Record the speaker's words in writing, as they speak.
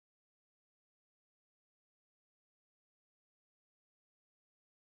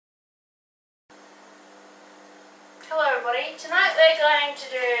Hello everybody, tonight we're going to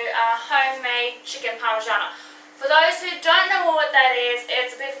do homemade chicken parmigiana. For those who don't know what that is,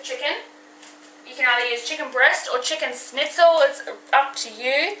 it's a bit of chicken. You can either use chicken breast or chicken schnitzel, it's up to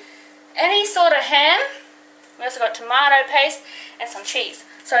you. Any sort of ham. We also got tomato paste and some cheese.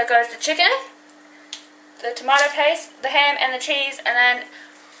 So it goes the chicken, the tomato paste, the ham and the cheese, and then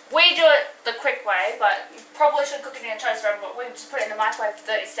we do it the quick way, but you probably should cook it in a toaster oven, but we can just put it in the microwave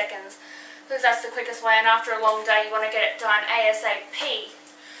for 30 seconds. Because that's the quickest way, and after a long day you want to get it done ASAP.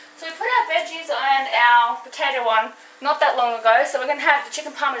 So we put our veggies and our potato on not that long ago, so we're going to have the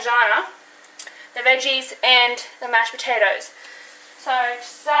chicken parmigiana, the veggies and the mashed potatoes. So to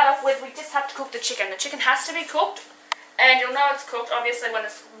start off with, we just have to cook the chicken. The chicken has to be cooked, and you'll know it's cooked obviously when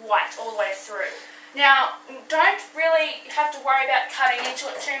it's white all the way through. Now, don't really have to worry about cutting into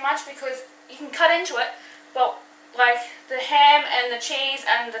it too much, because you can cut into it, but like the ham and the cheese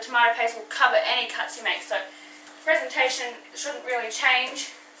and the tomato paste will cover any cuts you make, so presentation shouldn't really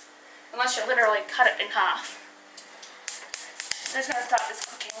change unless you literally cut it in half. I'm just going to start this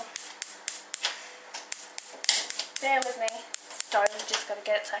cooking. Bear with me. Stove, just got to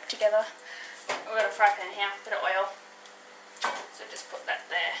get it tacked together. We've got a fry pan here, a bit of oil, so just put that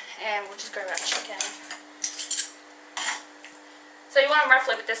there, and we'll just grab our chicken. So you want them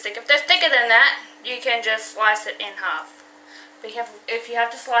roughly with this thick. If they're thicker than that, you can just slice it in half. Be careful, if you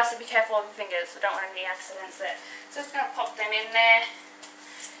have to slice it, be careful of your fingers. I don't want any accidents there. So just going to pop them in there,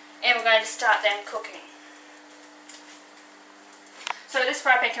 and we're going to start them cooking. So this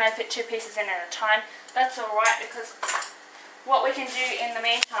fry pan can only fit 2 pieces in at a time. That's alright, because what we can do in the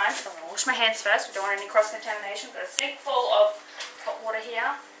meantime, I'm going to wash my hands first, we don't want any cross-contamination. Got a sink full of hot water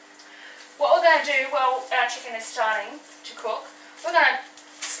here. What we're going to do while our chicken is starting to cook, we're going to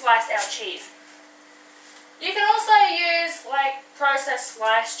slice our cheese. You can also use like processed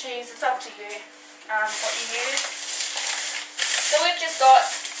sliced cheese, it's up to you what you use. So we've just got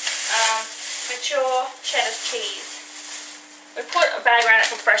mature cheddar cheese. We put a bag around it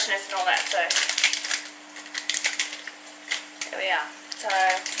for freshness and all that, so there we are. So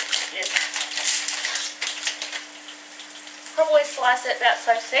just probably slice it about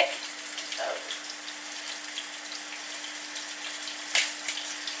so thick. So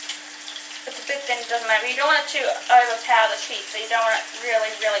it's a bit thin, it doesn't matter. You don't want it to overpower the cheese, so you don't want it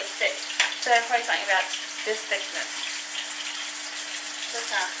really, really thick. So probably something about this thickness. Just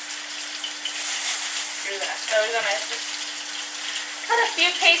gonna do that. So we're gonna just cut a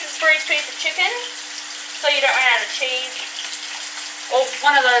few pieces for each piece of chicken, so you don't run out of cheese. Or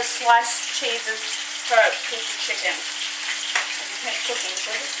one of those sliced cheeses per piece of chicken. And just keep cooking.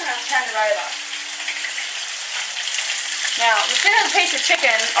 So we're just gonna turn it over. Now, the thinner the piece of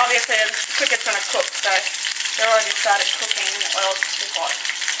chicken, obviously the quicker it's going to cook, so they've already started cooking and the oil's too hot.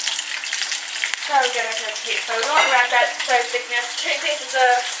 So we're going to go here. So we're going around that same thickness, 2 pieces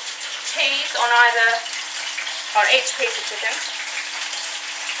of cheese on each piece of chicken.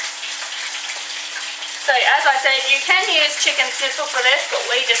 So as I said, you can use chicken schnitzel for this, but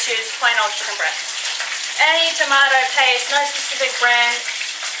we just use plain old chicken breast. Any tomato paste, no specific brand,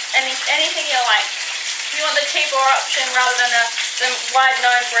 anything you like. If you want the cheaper option rather than the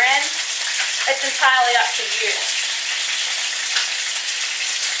wide-known brand, it's entirely up to you.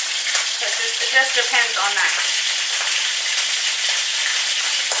 So it just depends on that.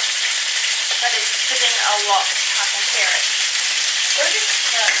 But it's sitting a lot, I can hear it. So we're just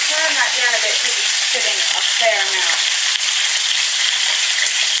going to turn that down a bit because it's sitting a fair amount.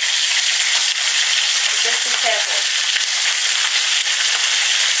 So just be careful.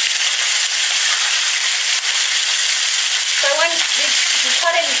 So when you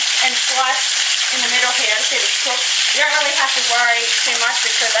cut in and slice in the middle here to see if it's cooked, you don't really have to worry too much,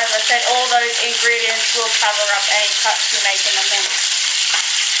 because as I said, all those ingredients will cover up any cuts you make in the middle.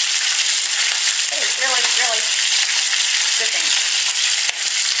 It's really, really sitting.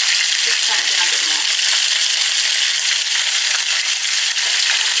 Just turn it down a bit more.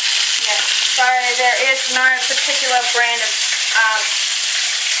 Yeah, so there is no particular brand of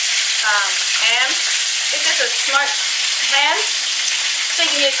ham. It's just a smoked ham, so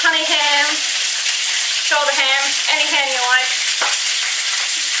you can use honey ham, shoulder ham, any ham you like,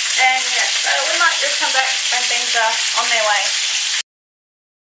 and yeah, so we might just come back when things are on their way.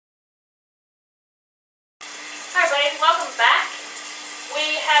 Hi everybody, welcome back.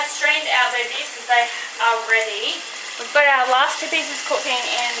 We have strained our veggies because they are ready. We've got our last 2 pieces cooking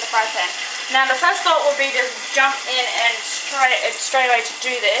in the fry pan. Now the first thought would be to jump in and straight away to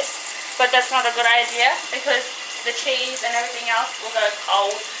do this, but that's not a good idea, because the cheese and everything else will go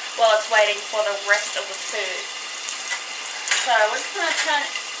cold while it's waiting for the rest of the food. So we're just going to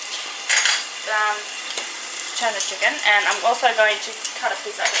turn the chicken, and I'm also going to cut a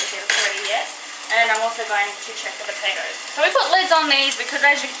piece up if it's ready yet. And I'm also going to check the potatoes. So we put lids on these because,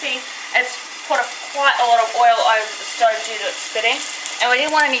 as you can see, it's put quite a lot of oil over the stove due to its spitting. And we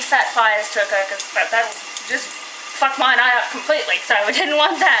didn't want any fat fires to occur because that will just fuck mine eye up completely. So we didn't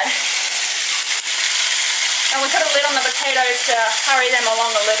want that. And we put a lid on the potatoes to hurry them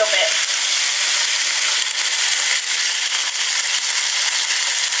along a little bit.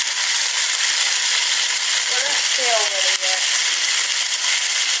 Well, that's still ready yet.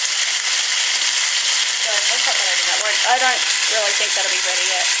 I don't really think that'll be ready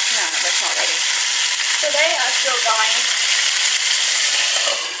yet. No, that's not ready. So they are still going.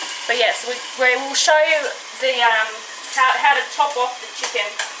 But yes, we will show you the how to top off the chicken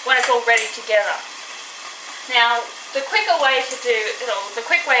when it's all ready together. Now, the quick way to do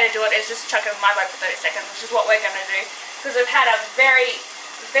it is just chuck it in the microwave for 30 seconds, which is what we're going to do, because we've had a very,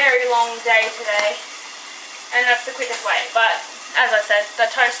 very long day today, and that's the quickest way. But as I said, the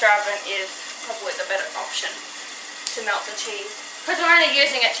toaster oven is probably the better option to melt the cheese, because we're only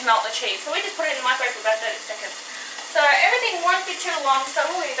using it to melt the cheese. So we just put it in the microwave for about 30 seconds. So everything won't be too long, so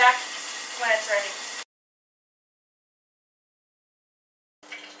we'll be back when it's ready.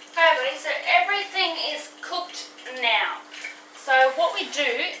 Okay everybody, so everything is cooked now. So what we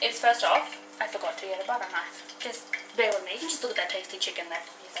do is, first off, I forgot to get a butter knife. Just bear with me, you can just look at that tasty chicken there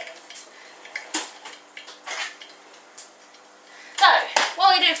for a second. So,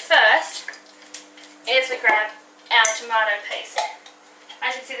 what we do first is we grab our tomato paste.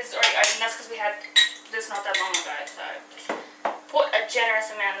 As you can see, this is already open. That's because we had this not that long ago. So just put a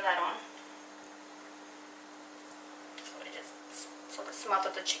generous amount of that on. So we just sort of smother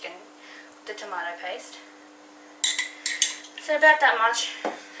the chicken with the tomato paste. So about that much.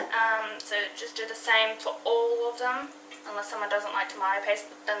 So just do the same for all of them. Unless someone doesn't like tomato paste,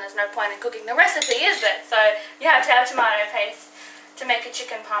 then there's no point in cooking the recipe, is there? So you have to have tomato paste to make a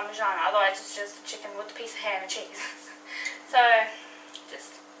chicken Parmigiana, otherwise it's just chicken with a piece of ham and cheese. So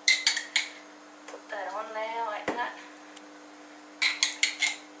just put that on there like that.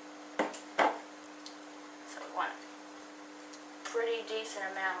 So we want a pretty decent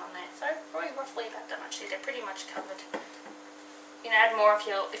amount on there. So probably roughly about that much. They're pretty much covered. You can add more if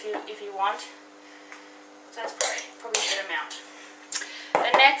you want. So that's probably a good amount.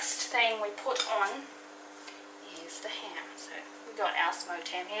 The next thing we put on is the ham. So we've got our smoked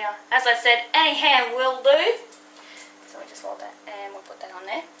ham here. As I said, any ham will do. So we just fold that and we'll put that on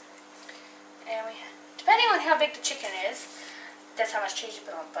there. And depending on how big the chicken is, that's how much cheese you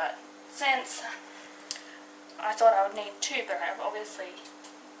put on. But since I thought I would need 2, but I've obviously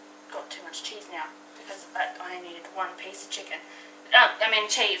got too much cheese now because I only needed 1 piece of chicken.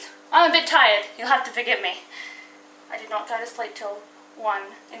 Cheese. I'm a bit tired. You'll have to forgive me. I did not go to sleep till 1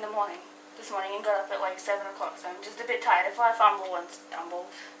 in the morning this morning and got up at like 7 o'clock, so I'm just a bit tired. If I fumble and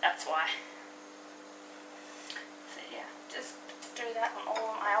stumble, that's why. So yeah, just do that on all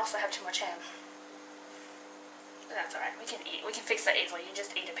of them. I also have too much ham. But that's alright, we can fix that easily. You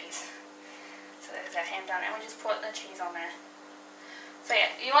just eat a piece. So there's our ham done, and we just put the cheese on there. So yeah,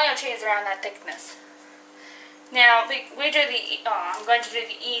 you want your cheese around that thickness. Now, I'm going to do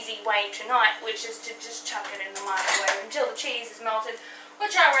the easy way tonight, which is to just chuck it in the microwave until the cheese is melted,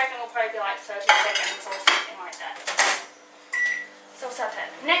 which I reckon will probably be like 30 seconds or something like that. So we'll start that.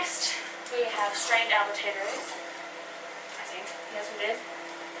 Next, we have strained our potatoes, I think. Yes, we did.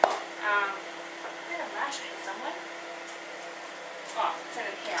 I had a mash here somewhere. Oh, it's in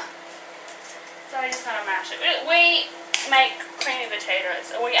here. So we're just going to mash it. We make creamy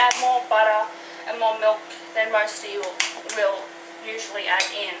potatoes, and we add more butter and more milk than most of you will usually add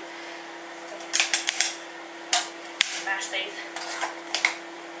in. So mash these.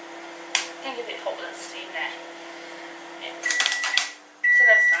 And give it a little steam there. Yeah. So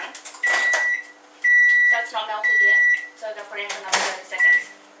that's done. That's not melted yet, so I'm going to put it in for another 30 seconds.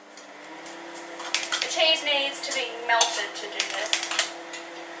 The cheese needs to be melted to do this.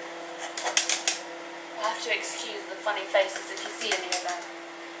 You'll have to excuse the funny faces if you see any of them.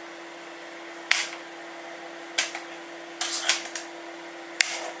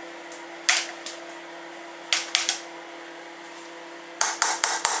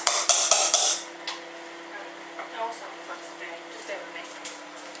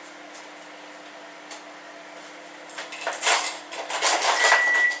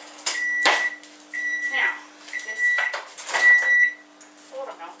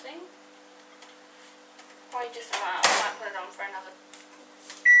 I might put it on for another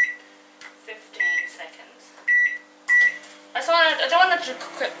 15 seconds. I don't want it to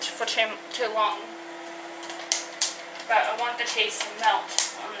cook it for too long, but I want the cheese to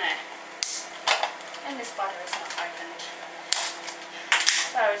melt on there. And this butter is not opened.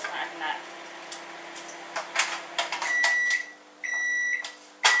 So I'm just going to open that.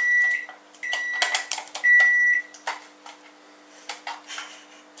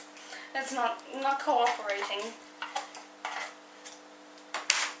 It's not cooperating.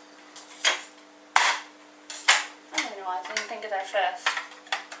 I don't know why I didn't think of that first.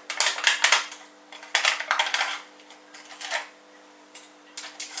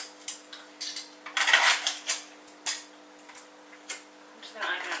 I'm just going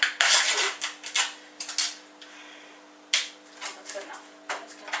to open it. Oh, that's good enough.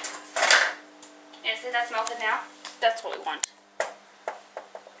 That's good enough. Yeah, see that's melted now? That's what we want.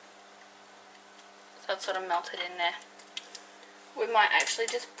 So it's sort of melted in there. We might actually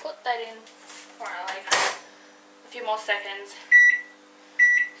just put that in for like a few more seconds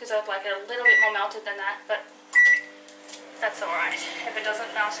because I'd like it a little bit more melted than that, but that's alright. If it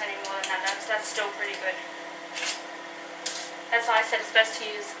doesn't melt any more than that, that's still pretty good. That's why I said it's best to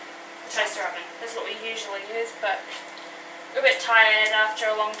use a toaster oven. That's what we usually use, but we're a bit tired after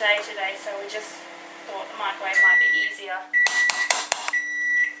a long day today, so we just thought the microwave might be easier.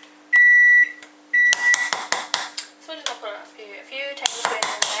 So we're just going to put a few tablespoons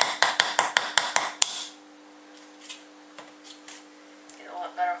in there. Get a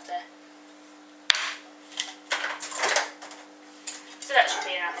lot better off there. So that should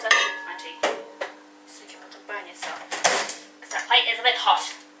be enough. That should be plenty. So you can not burn yourself. Because that plate is a bit hot.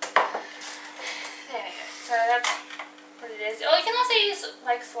 There we go. So that's what it is. Or you can also use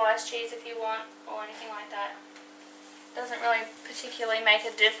like sliced cheese if you want, or anything like that. Doesn't really particularly make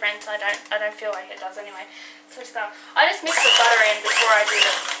a difference. I don't feel like it does anyway. So just I just mix the butter in before I do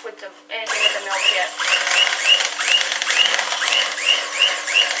anything with the milk yet.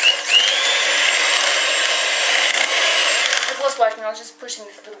 It was working. I was just pushing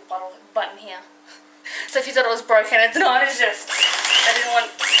this little button here. So if you thought it was broken, it's not. It's just I didn't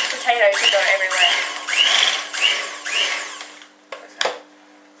want potatoes to go everywhere.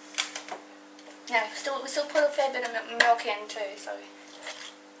 Yeah, we still put a fair bit of milk in too, so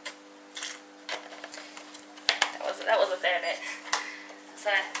that was a fair bit. So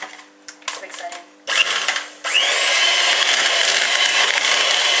let's mix that in.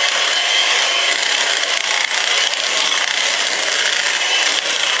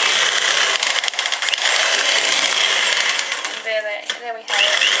 And there we have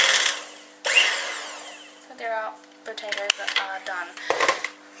it. So there are potatoes that are done.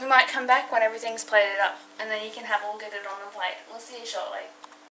 We might come back when everything's plated up, and then you can have all get it on the plate. We'll see you shortly.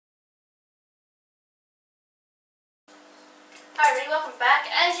 Hi everybody, welcome back.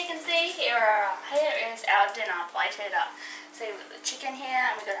 As you can see, here is our dinner plated up. So we've got the chicken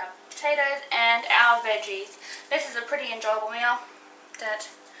here, and we've got our potatoes and our veggies. This is a pretty enjoyable meal that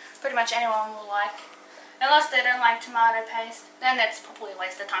pretty much anyone will like. Unless they don't like tomato paste, then it's probably a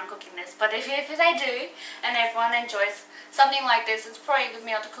waste of time cooking this. But if they do, and everyone enjoys something like this, it's probably a good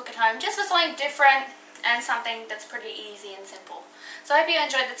meal to cook at home, just for something different and something that's pretty easy and simple. So I hope you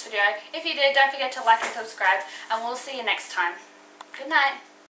enjoyed this video. If you did, don't forget to like and subscribe, and we'll see you next time. Good night.